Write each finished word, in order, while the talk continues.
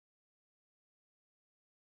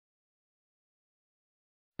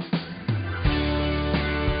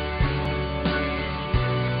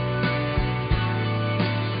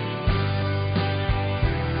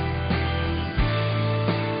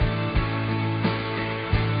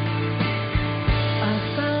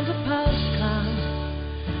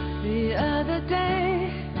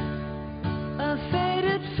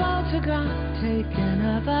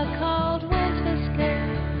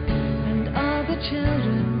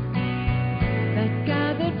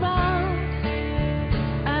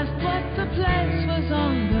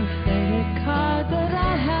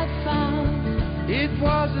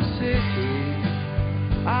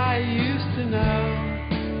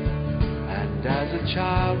And as a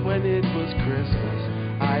child when it was Christmas,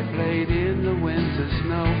 I played in the winter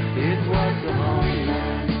snow. It was the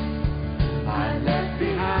homeland I left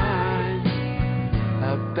behind,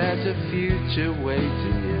 a better future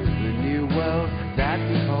waiting in the new world that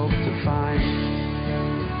we hope to find.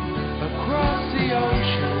 Across the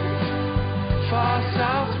ocean, far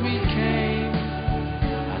south we came,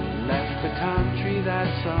 and left the country that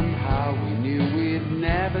somehow we knew we'd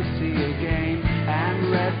never see again,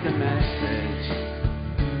 and read the message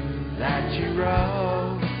that you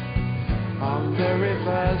wrote on the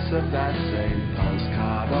reverse of that same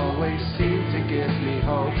postcard. Always seemed to give me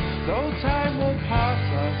hope, though time will pass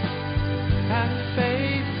us and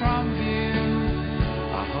fade from view.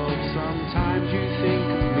 I hope sometimes you think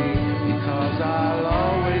of me, because I'll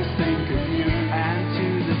always think of you. And to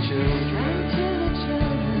the children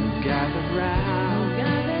who gathered round,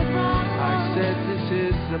 I said this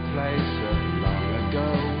is the place that long ago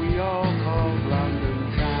we all called London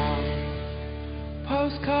town.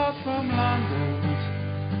 Postcard from London's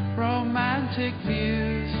romantic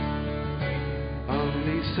views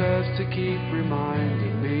only serves to keep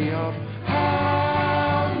reminding me of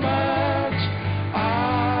how much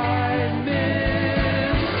I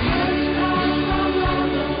miss you.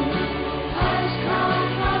 Postcard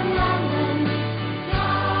from London,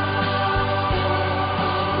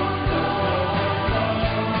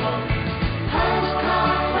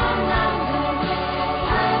 postcard from London,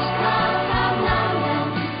 postcard from London.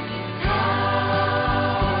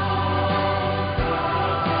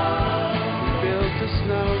 We built a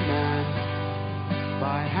snowman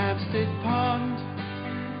by Hampstead Pond,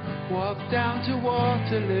 walked down to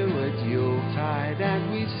Waterloo at Yuletide,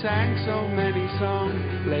 and we sang so many songs.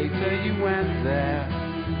 Later you went there,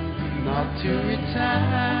 not to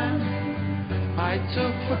return. I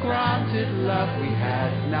took for granted love we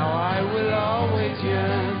had, now I will always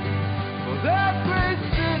yearn for that great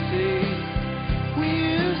city we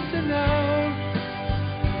used to know.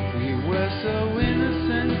 We were so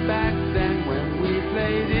innocent back then when we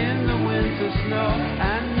played in the winter snow.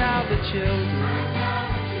 And now the children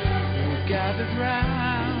who gathered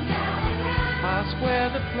round ask where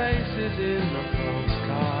the place is in the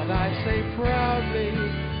postcard. I say proudly,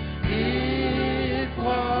 it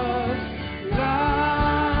was London.